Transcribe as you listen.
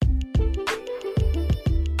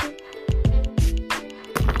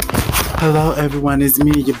Hello everyone, it's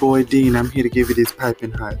me, your boy Dean. I'm here to give you this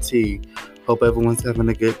piping hot tea. Hope everyone's having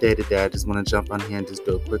a good day today. I just want to jump on here and just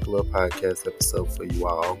do a quick little podcast episode for you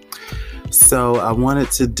all. So I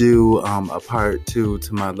wanted to do a part 2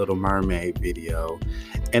 to my Little Mermaid video.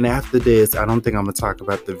 And after this, I don't think I'm going to talk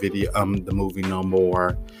about the movie no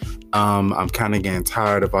more. I'm kind of getting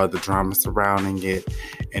tired of all the drama surrounding it.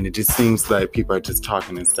 And it just seems like people are just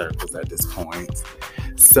talking in circles at this point.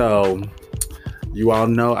 So you all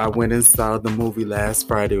know I went and saw the movie last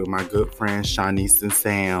Friday with my good friends Shanice and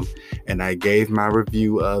Sam, and I gave my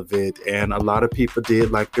review of it, and a lot of people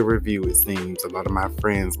did like the review, it seems. A lot of my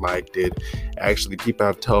friends liked it. Actually, people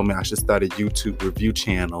have told me I should start a YouTube review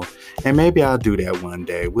channel, and maybe I'll do that one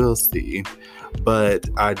day. We'll see. But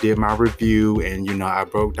I did my review, and I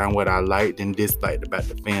broke down what I liked and disliked about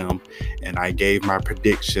the film, and I gave my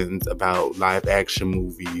predictions about live action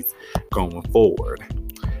movies going forward.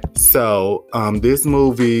 So, this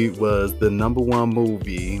movie was the number one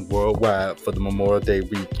movie worldwide for the Memorial Day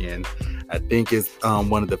weekend. I think it's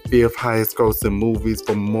one of the 5th highest grossing movies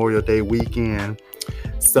for Memorial Day weekend.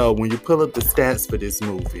 So, when you pull up the stats for this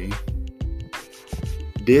movie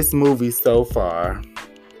so far,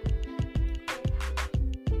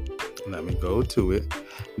 let me go to it.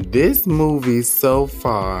 This movie so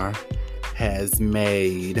far has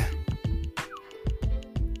made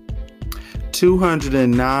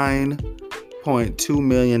 $209.2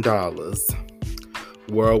 million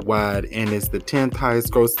worldwide, and it's the 10th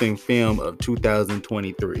highest grossing film of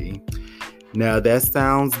 2023. Now that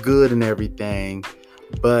sounds good and everything,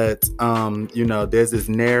 but there's this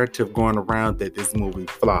narrative going around that this movie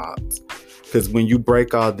flopped. Because when you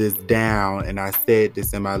break all this down, and I said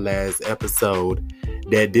this in my last episode,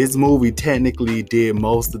 that this movie technically did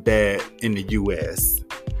most of that in the US.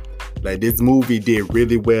 Like, this movie did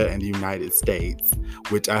really well in the United States,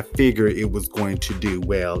 which I figured it was going to do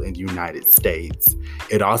well in the United States.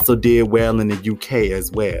 It also did well in the UK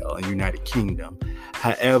as well, in the United Kingdom.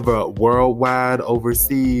 However, worldwide,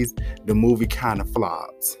 overseas, the movie kind of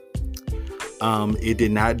flopped. It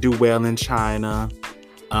did not do well in China.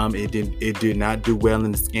 It did not do well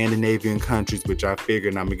in the Scandinavian countries, which I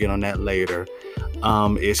figured, and I'm going to get on that later.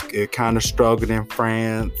 It kind of struggled in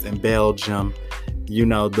France and Belgium.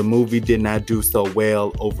 The movie did not do so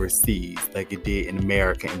well overseas like it did in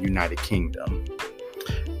America and United Kingdom.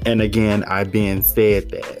 And again, I being said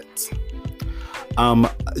that,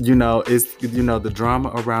 the drama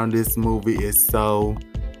around this movie is so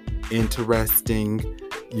interesting,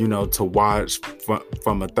 to watch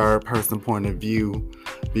from a third person point of view,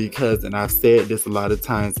 because, and I've said this a lot of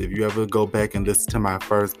times, if you ever go back and listen to my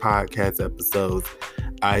first podcast episodes,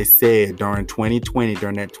 I said during 2020,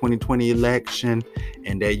 during that 2020 election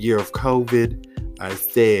and that year of COVID, I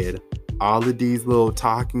said all of these little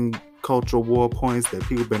talking cultural war points that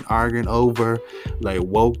people have been arguing over, like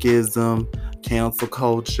wokeism, cancel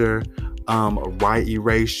culture, white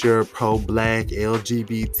erasure, pro-black,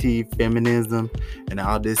 LGBT, feminism, and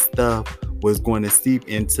all this stuff was going to seep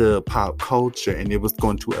into pop culture, and it was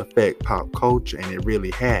going to affect pop culture, and it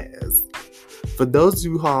really has. For those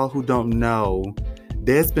of you all who don't know,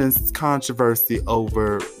 there's been controversy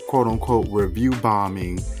over quote-unquote review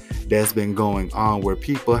bombing that's been going on, where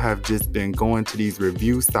people have just been going to these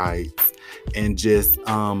review sites and just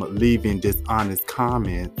leaving dishonest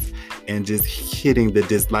comments and just hitting the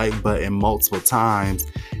dislike button multiple times.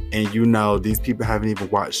 And these people haven't even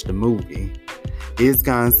watched the movie. It's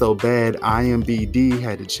gotten so bad, IMDb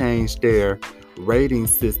had to change their rating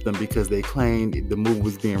system because they claimed the movie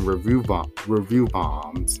was being review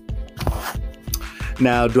bombed.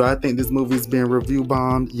 Now, do I think this movie's being review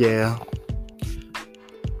bombed? Yeah.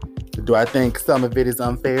 Do I think some of it is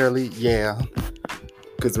unfairly? Yeah.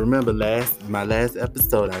 Because remember, my last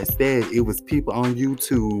episode, I said it was people on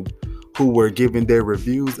YouTube who were giving their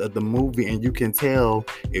reviews of the movie, and you can tell,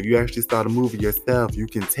 if you actually saw the movie yourself, you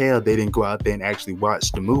can tell they didn't go out there and actually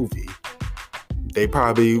watch the movie. They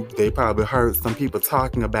probably heard some people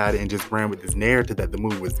talking about it and just ran with this narrative that the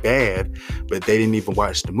movie was bad, but they didn't even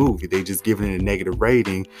watch the movie. They just giving it a negative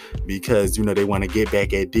rating because, they want to get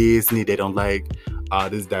back at Disney. They don't like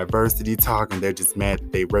this diversity talk, and they're just mad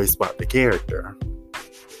that they race swapped the character.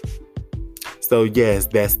 So yes,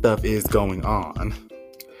 that stuff is going on.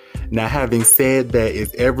 Now, having said that,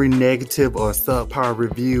 is every negative or subpar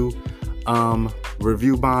review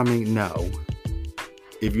review bombing? No.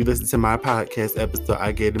 If you listen to my podcast episode,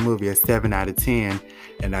 I gave the movie a 7 out of 10,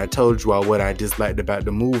 and I told you all what I disliked about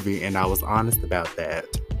the movie, and I was honest about that.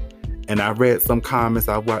 And I read some comments,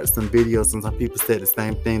 I watched some videos, and some people said the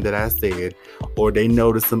same thing that I said, or they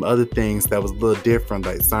noticed some other things that was a little different,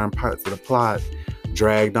 like certain parts of the plot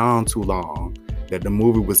dragged on too long. that the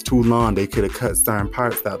movie was too long. They could have cut certain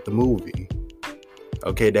parts out the movie.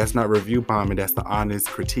 Okay, that's not review bombing. That's the honest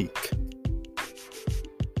critique.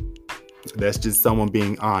 That's just someone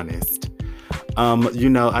being honest.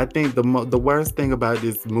 I think the worst thing about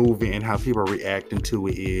this movie and how people are reacting to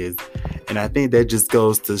it is, and I think that just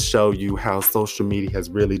goes to show you how social media has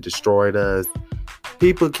really destroyed us.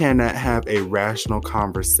 People cannot have a rational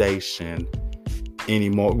conversation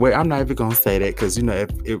anymore. Wait, I'm not even gonna say that because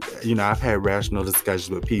if I've had rational discussions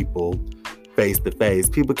with people face to face.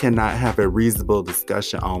 People cannot have a reasonable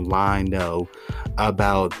discussion online though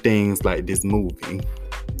about things like this movie.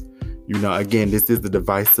 Again, this is a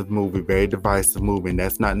divisive movie, very divisive movie, and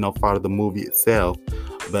that's not no fault of the movie itself,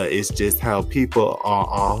 but it's just how people on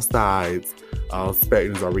all sides, all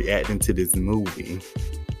spectrums are reacting to this movie.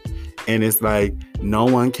 And it's like, no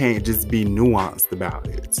one can't just be nuanced about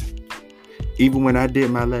it. Even when I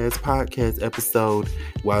did my last podcast episode,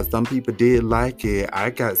 while some people did like it, I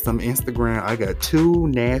got two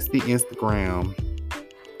nasty Instagram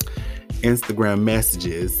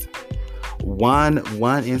messages. One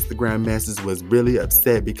Instagram message was really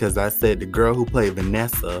upset because I said the girl who played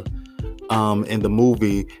Vanessa in the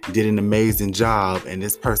movie did an amazing job, and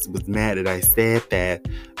this person was mad that I said that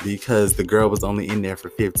because the girl was only in there for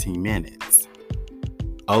 15 minutes.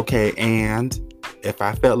 Okay, and if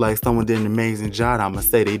I felt like someone did an amazing job, I'm going to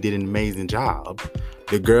say they did an amazing job.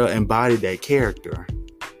 The girl embodied that character,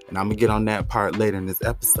 and I'm going to get on that part later in this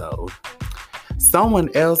episode. Someone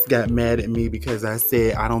else got mad at me because I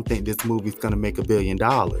said I don't think this movie's gonna make $1 billion.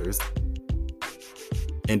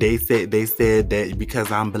 And they said that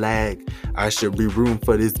because I'm black, I should be rooting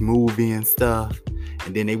for this movie and stuff.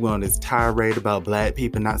 And then they went on this tirade about black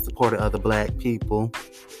people not supporting other black people.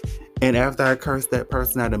 And after I cursed that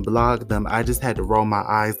person out and blocked them, I just had to roll my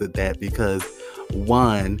eyes at that because,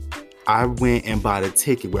 one, I went and bought a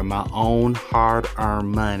ticket with my own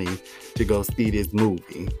hard-earned money to go see this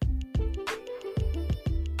movie.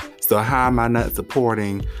 So how am I not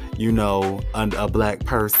supporting, a black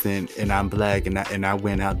person, and I'm black, and I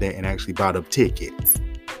went out there and actually bought up tickets?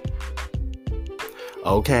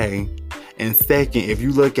 Okay. And second, if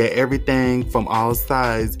you look at everything from all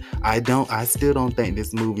sides, I still don't think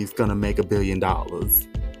this movie is gonna make $1 billion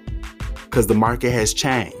because the market has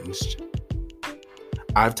changed.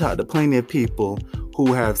 I've talked to plenty of people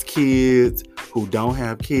who have kids, who don't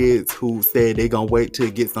have kids, who said they're gonna wait till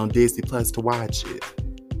it gets on Disney Plus to watch it.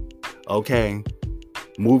 Okay,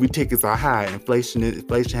 movie tickets are high. Inflation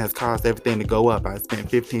has caused everything to go up. I spent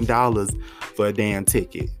 $15 for a damn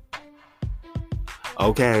ticket.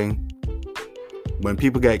 Okay, when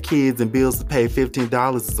people got kids and bills to pay,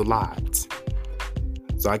 $15 is a lot.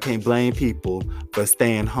 So I can't blame people for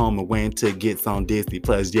staying home and waiting till it gets on Disney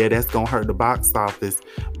Plus. Yeah, that's gonna hurt the box office,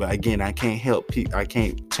 but again, I can't help people. I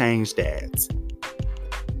can't change that.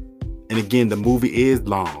 And again, the movie is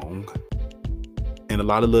long. And a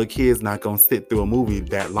lot of little kids not going to sit through a movie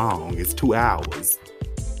that long. It's 2 hours.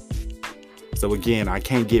 So again, I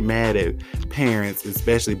can't get mad at parents,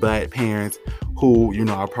 especially black parents, who,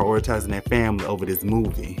 are prioritizing their family over this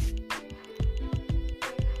movie.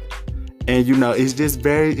 And, it's just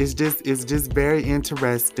very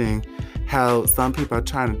interesting how some people are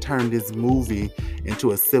trying to turn this movie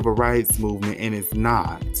into a civil rights movement, and it's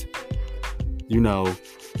not.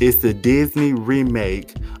 It's a Disney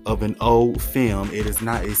remake of an old film. It is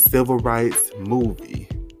not a civil rights movie.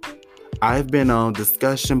 I've been on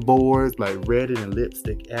discussion boards like Reddit and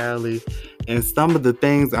Lipstick Alley, and some of the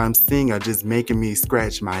things I'm seeing are just making me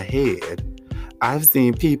scratch my head. I've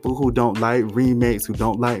seen people who don't like remakes, who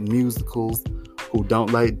don't like musicals, who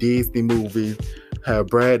don't like Disney movies, have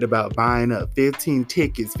bragged about buying up 15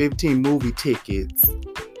 movie tickets,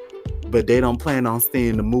 but they don't plan on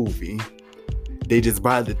seeing the movie. They just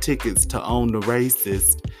buy the tickets to own the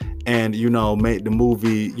racist and, make the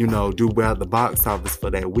movie, do well at the box office for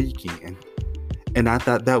that weekend. And I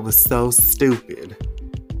thought that was so stupid.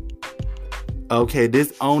 Okay,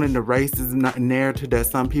 this owning the racist narrative that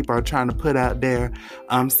some people are trying to put out there,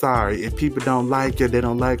 I'm sorry. If people don't like it, they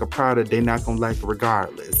don't like a product, they're not going to like it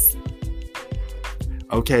regardless.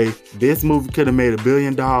 Okay, this movie could have made $1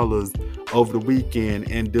 billion over the weekend,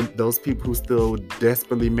 and those people who still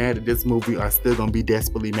desperately mad at this movie are still gonna be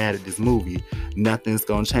desperately mad at this movie. Nothing's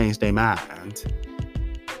gonna change their mind.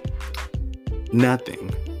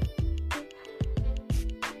 Nothing.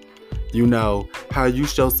 How you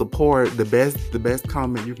show support, the best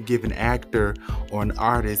comment you can give an actor or an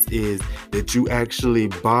artist is that you actually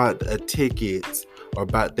bought a ticket or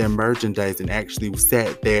bought their merchandise and actually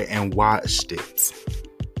sat there and watched it.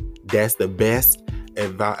 That's the best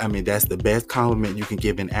that's the best compliment you can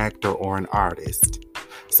give an actor or an artist.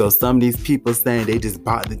 So some of these people saying they just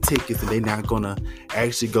bought the tickets and they're not gonna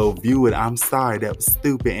actually go view it. I'm sorry, that was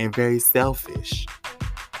stupid and very selfish.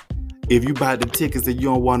 If you buy the tickets and you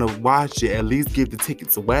don't want to watch it, at least give the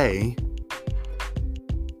tickets away.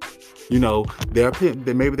 You know,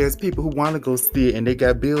 maybe there's people who want to go see it and they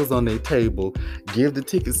got bills on their table. Give the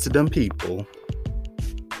tickets to them people.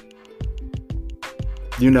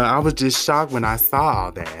 You know, I was just shocked when I saw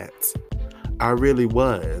all that. I really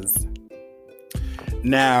was.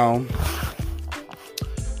 Now,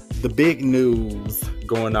 the big news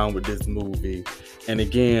going on with this movie, and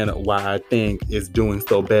again, why I think it's doing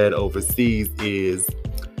so bad overseas, is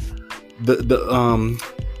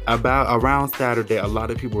around Saturday, a lot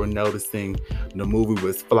of people were noticing the movie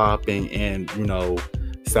was flopping in, you know,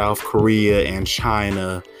 South Korea and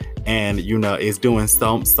China, and you know, it's doing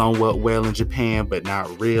somewhat well in Japan, but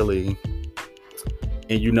not really.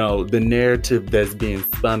 And you know, the narrative that's being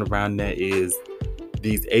spun around that is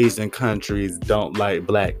these Asian countries don't like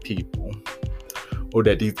black people, or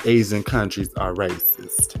that these Asian countries are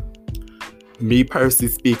racist. Me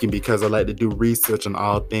personally speaking, because I like to do research on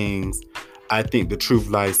all things, I think the truth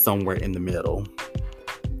lies somewhere in the middle.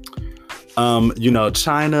 You know,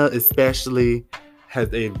 China especially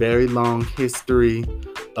has a very long history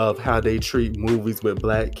of how they treat movies with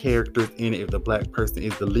black characters in it if the black person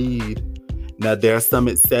is the lead. Now, there are some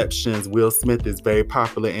exceptions. Will Smith is very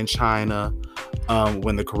popular in China.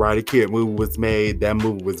 When the Karate Kid movie was made, that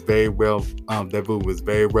movie was very well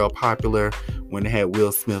popular. When it had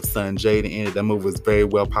Will Smith's son Jaden in it, that movie was very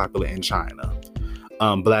well popular in China.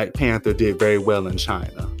 Black Panther did very well in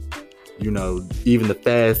China. You know, even the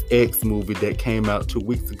Fast X movie that came out 2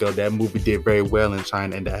 weeks ago, that movie did very well in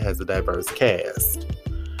China, and that has a diverse cast.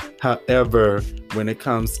 However, when it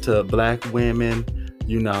comes to black women,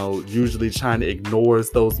 you know, usually China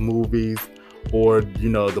ignores those movies, or, you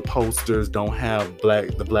know, the posters don't have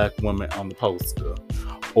the black woman on the poster.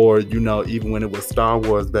 Or, you know, even when it was Star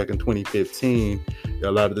Wars back in 2015,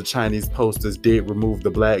 a lot of the Chinese posters did remove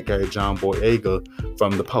the black guy, John Boyega,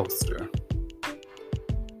 from the poster.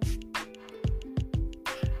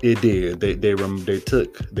 It did.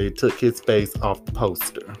 They took his face off the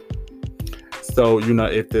poster. So, you know,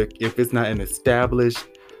 if it's not an established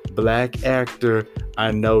black actor,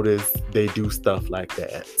 I notice they do stuff like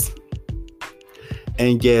that.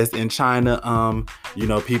 And yes, in China, you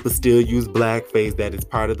know, people still use blackface. That is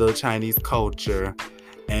part of the Chinese culture.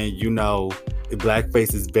 And, you know,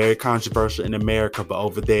 blackface is very controversial in America, but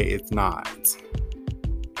over there it's not.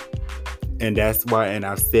 And that's why, and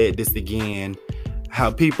I've said this again, how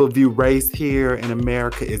people view race here in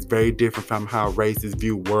America is very different from how race is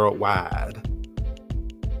viewed worldwide.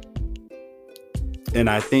 And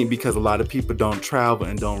I think because a lot of people don't travel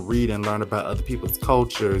and don't read and learn about other people's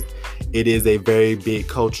cultures, it is a very big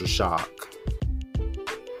culture shock.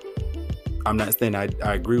 I'm not saying I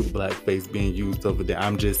agree with blackface being used over there.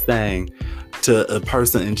 I'm just saying, to a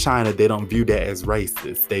person in China, they don't view that as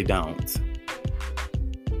racist. They don't.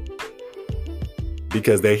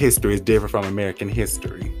 Because their history is different from American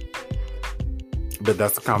history. But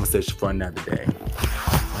that's a conversation for another day.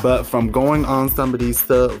 But from going on some of these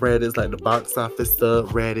subreddits, like the box office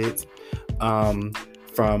subreddit,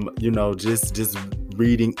 from, you know, just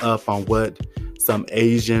reading up on what some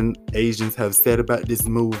Asians have said about this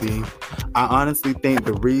movie, I honestly think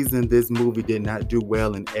the reason this movie did not do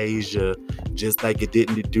well in Asia, just like it did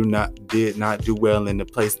not do well in a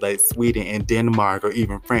place like Sweden and Denmark, or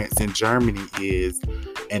even France and Germany, is,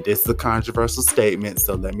 and this is a controversial statement,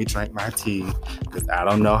 so let me drink my tea, because I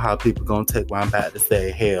don't know how people gonna take what I'm about to say.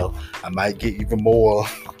 Hell, I might get even more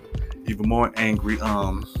angry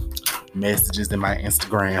messages in my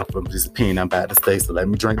Instagram from this opinion I'm about to say, so let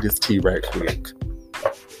me drink this tea right quick.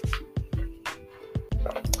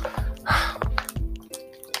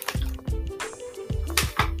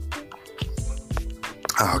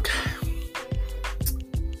 Okay.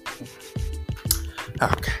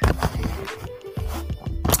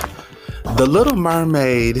 The Little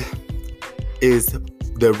Mermaid is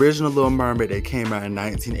the original Little Mermaid that came out in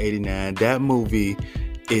 1989. That movie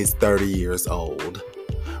is 30 years old.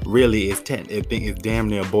 Really, I think it's damn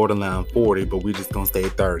near borderline 40, but we're just gonna say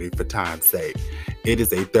 30 for time's sake. It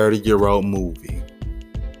is a 30-year-old movie.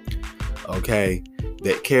 Okay?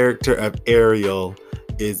 That character of Ariel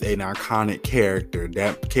is an iconic character.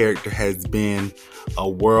 That character has been a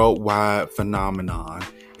worldwide phenomenon.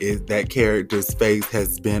 That character's face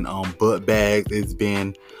has been on book bags, it's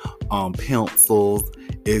been on pencils,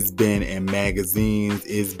 it's been in magazines,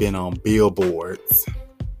 it's been on billboards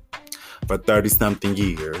for 30-something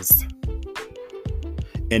years.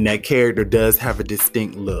 And that character does have a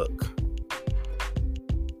distinct look.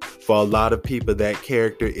 For a lot of people, that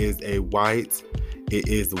character is it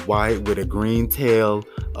is white with a green tail,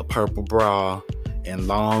 a purple bra, and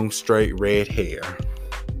long, straight red hair.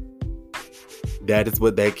 That is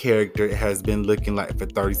what that character has been looking like for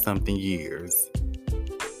 30-something years.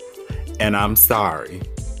 And I'm sorry,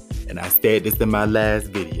 and I said this in my last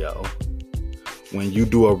video, when you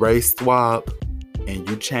do a race swap and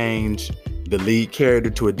you change the lead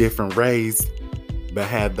character to a different race, but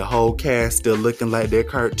have the whole cast still looking like their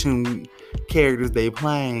cartoon characters they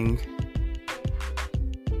playing,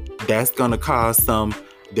 that's gonna cause some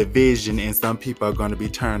division, and some people are gonna be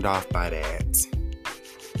turned off by that.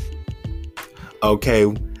 Okay,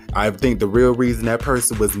 I think the real reason that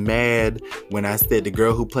person was mad when I said the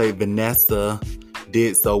girl who played Vanessa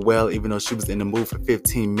did so well, even though she was in the movie for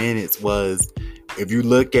 15 minutes, was, if you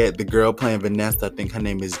look at the girl playing Vanessa, I think her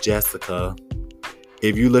name is Jessica.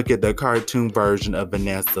 If you look at the cartoon version of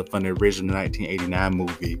Vanessa from the original 1989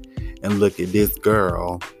 movie and look at this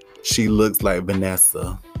girl, she looks like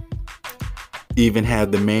Vanessa. Even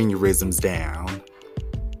have the mannerisms down.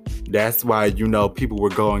 That's why, people were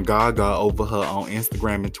going gaga over her on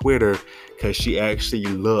Instagram and Twitter, because she actually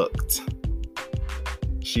looked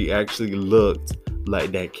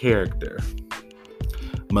like that character.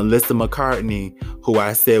 Melissa McCartney, who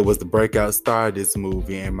I said was the breakout star of this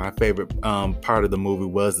movie, and my favorite part of the movie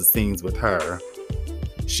was the scenes with her.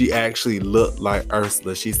 She actually looked like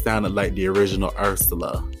Ursula. She sounded like the original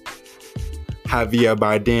Ursula. Javier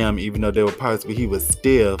Bardem, even though there were parts where he was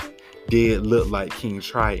stiff, did look like King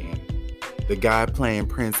Triton. The guy playing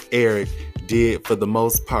Prince Eric did, for the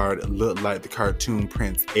most part, look like the cartoon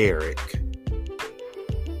Prince Eric.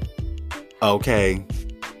 Okay.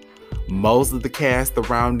 Most of the cast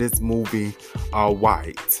around this movie are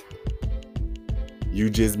white. You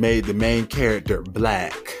just made the main character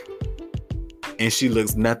black, and she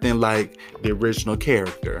looks nothing like the original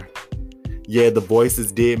character. Yeah, the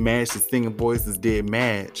voices did match, the singing voices did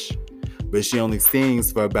match, but she only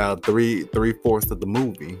sings for about three-fourths of the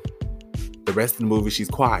movie. The rest of the movie, she's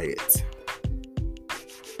quiet.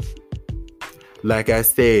 Like I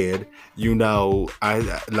said, that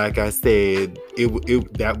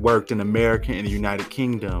worked in America and the United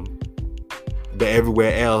Kingdom, but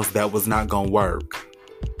everywhere else that was not gonna work.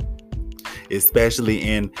 Especially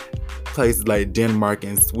in places like Denmark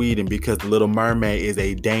and Sweden, because The Little Mermaid is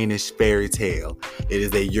a Danish fairy tale. It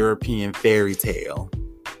is a European fairy tale.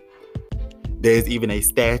 There's even a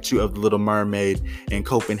statue of The Little Mermaid in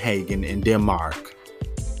Copenhagen in Denmark.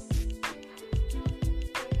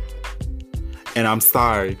 And I'm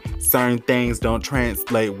sorry, certain things don't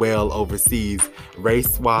translate well overseas.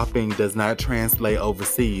 Race swapping does not translate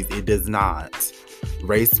overseas. It does not.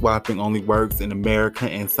 Race swapping only works in America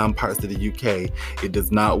and some parts of the UK. It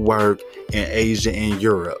does not work in Asia and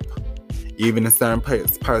Europe, even in certain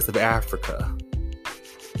parts of Africa.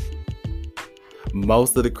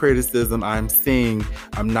 Most of the criticism I'm seeing,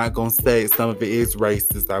 I'm not going to say some of it is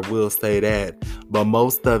racist, I will say that, but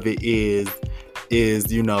most of it is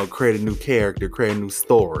create a new character, create a new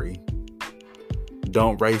story.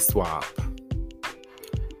 Don't race swap.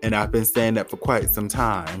 And I've been saying that for quite some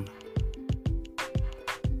time.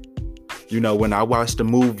 When I watched the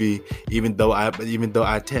movie, even though I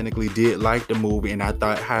technically did like the movie and I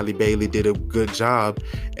thought Halle Bailey did a good job,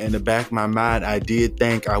 in the back of my mind, I did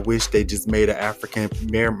think, I wish they just made an African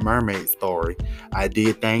mermaid story. I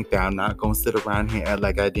did think that. I'm not going to sit around here and act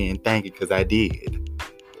like I didn't think it, because I did.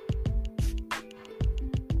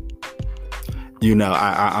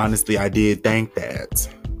 I honestly, I did think that.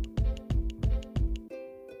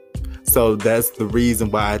 So that's the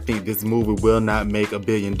reason why I think this movie will not make $1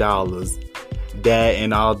 billion. That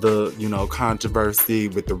and all the, controversy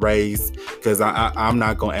with the race, because I'm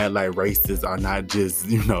not going to act like racists are not just,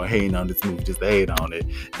 hating on this movie, just to hate on it.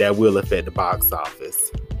 That will affect the box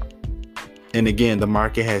office. And again, the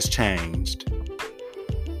market has changed.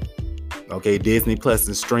 Okay, Disney Plus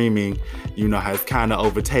and streaming, has kind of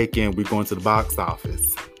overtaken. We're going to the box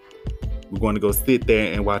office. We're going to go sit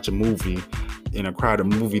there and watch a movie in a crowded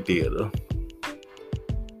movie theater.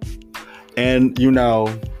 And,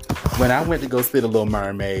 when I went to go see The Little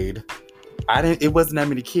Mermaid, it wasn't that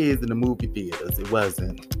many kids in the movie theaters. It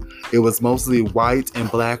wasn't. It was mostly white and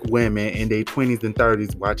black women in their 20s and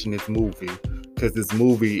 30s watching this movie, because this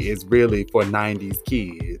movie is really for 90s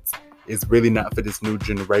kids. It's really not for this new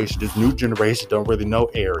generation. This new generation don't really know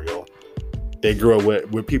Ariel. They grew up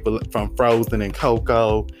with people from Frozen and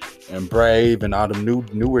Coco and Brave and all the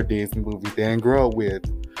newer Disney movies. They didn't grow up with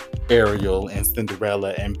Ariel and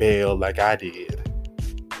Cinderella and Belle like I did.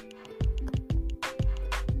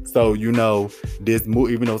 So, this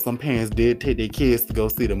movie, even though some parents did take their kids to go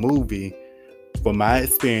see the movie, from my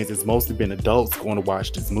experience, it's mostly been adults going to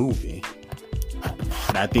watch this movie.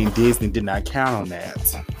 And I think Disney did not count on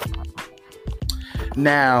that.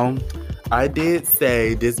 Now, I did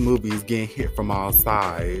say this movie is getting hit from all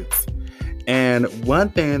sides. And one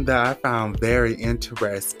thing that I found very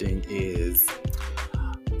interesting is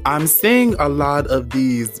I'm seeing a lot of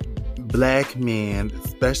these black men,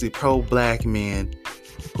 especially pro-black men,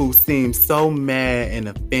 who seem so mad and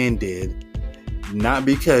offended, not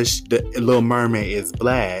because the Little Mermaid is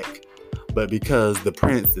black, but because the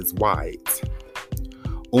prince is white.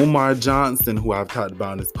 Umar Johnson, who I've talked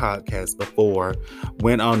about on this podcast before,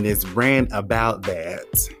 went on this rant about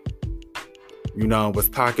that. Was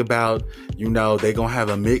talking about, they're going to have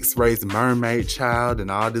a mixed race mermaid child and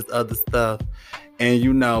all this other stuff. And,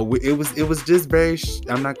 it was just very,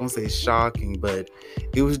 I'm not going to say shocking, but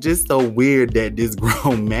it was just so weird that this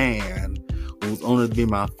grown man, who's honored to be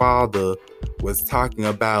my father, was talking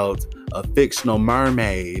about a fictional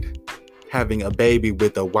mermaid having a baby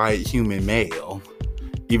with a white human male.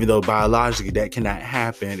 Even though biologically that cannot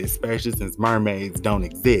happen, especially since mermaids don't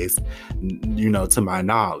exist, to my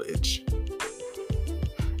knowledge.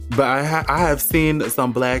 But I have seen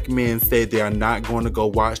some black men say they are not going to go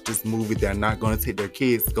watch this movie. They're not going to take their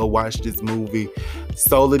kids to go watch this movie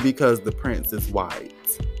solely because the prince is white.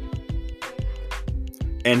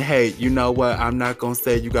 And hey, you know what? I'm not going to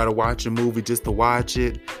say you got to watch a movie just to watch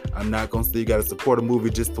it. I'm not going to say you got to support a movie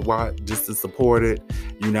just to support it.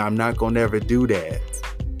 I'm not going to ever do that.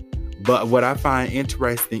 But what I find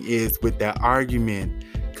interesting is with that argument,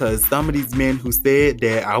 because some of these men who said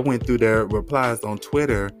that, I went through their replies on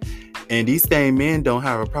Twitter, and these same men don't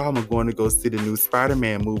have a problem going to go see the new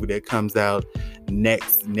Spider-Man movie that comes out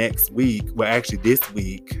next week. Well, actually this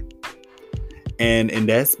week. And in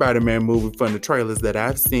that Spider-Man movie, from the trailers that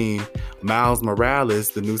I've seen, Miles Morales,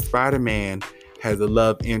 the new Spider-Man, has a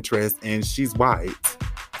love interest, and she's white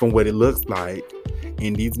from what it looks like.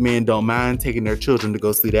 And these men don't mind taking their children to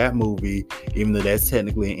go see that movie, even though that's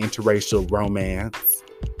technically an interracial romance.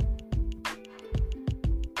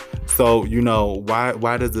 So,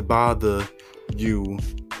 why does it bother you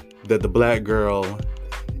that the black girl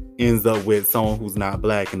ends up with someone who's not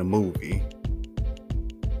black in the movie?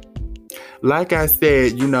 Like I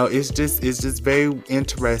said, it's just very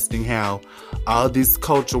interesting how all these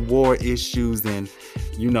cultural war issues and,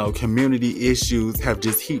 community issues have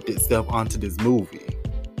just heaped itself onto this movie.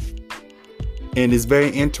 And it's very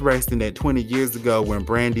interesting that 20 years ago when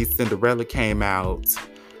Brandy's Cinderella came out,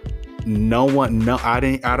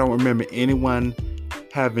 I don't remember anyone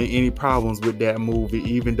having any problems with that movie,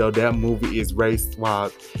 even though that movie is race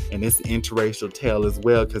swapped and it's an interracial tale as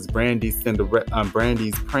well, because Brandy's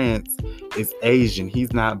prince is Asian.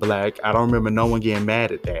 He's not black. I don't remember no one getting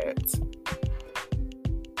mad at that.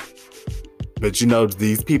 But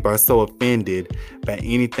these people are so offended by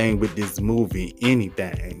anything with this movie,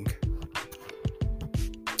 anything.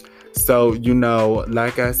 So,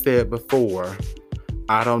 like I said before,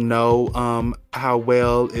 I don't know how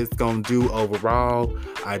well it's going to do overall.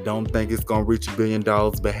 I don't think it's going to reach $1 billion,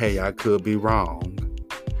 but hey, I could be wrong.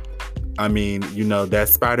 I mean, that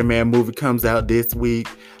Spider-Man movie comes out this week.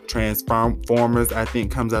 Transformers, I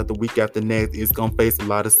think, comes out the week after next. It's going to face a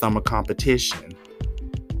lot of summer competition.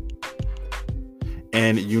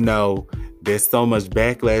 And, there's so much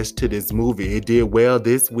backlash to this movie. It did well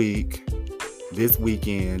this weekend.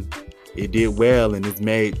 It did well, and it's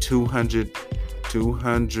made $200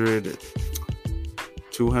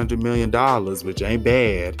 million, which ain't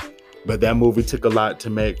bad. But that movie took a lot to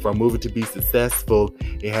make. For a movie to be successful,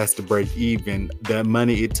 it has to break even. That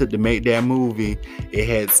money it took to make that movie, it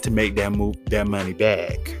has to make that money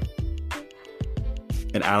back.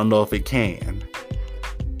 And I don't know if it can.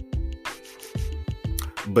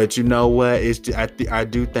 But you know what? I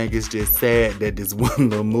do think it's just sad that this one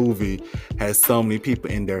little movie has so many people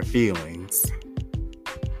in their feelings.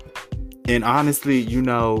 And honestly,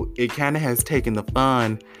 it kind of has taken the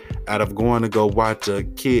fun out of going to go watch a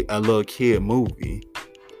little kid movie.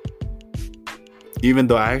 Even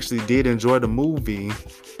though I actually did enjoy the movie,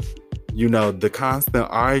 the constant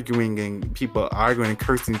arguing and people arguing and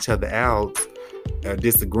cursing each other out,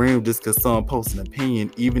 disagreeing just because someone posts an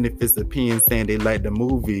opinion, even if it's an opinion saying they like the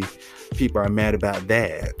movie, people are mad about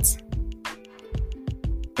that.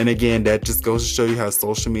 And again, that just goes to show you how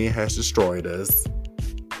social media has destroyed us.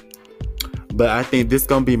 But I think this is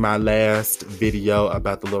going to be my last video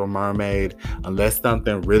about The Little Mermaid. Unless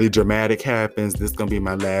something really dramatic happens, this is going to be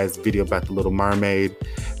my last video about The Little Mermaid.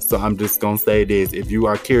 So I'm just going to say this. If you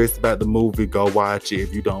are curious about the movie, go watch it.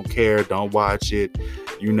 If you don't care, don't watch it.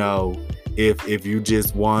 If you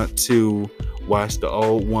just want to watch the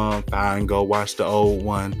old one, fine, go watch the old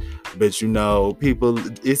one. But you know, people,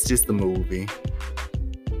 it's just a movie.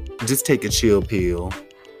 Just take a chill pill.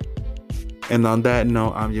 And on that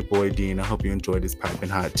note, I'm your boy Dean. I hope you enjoyed this piping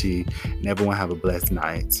hot tea. And everyone have a blessed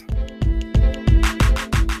night.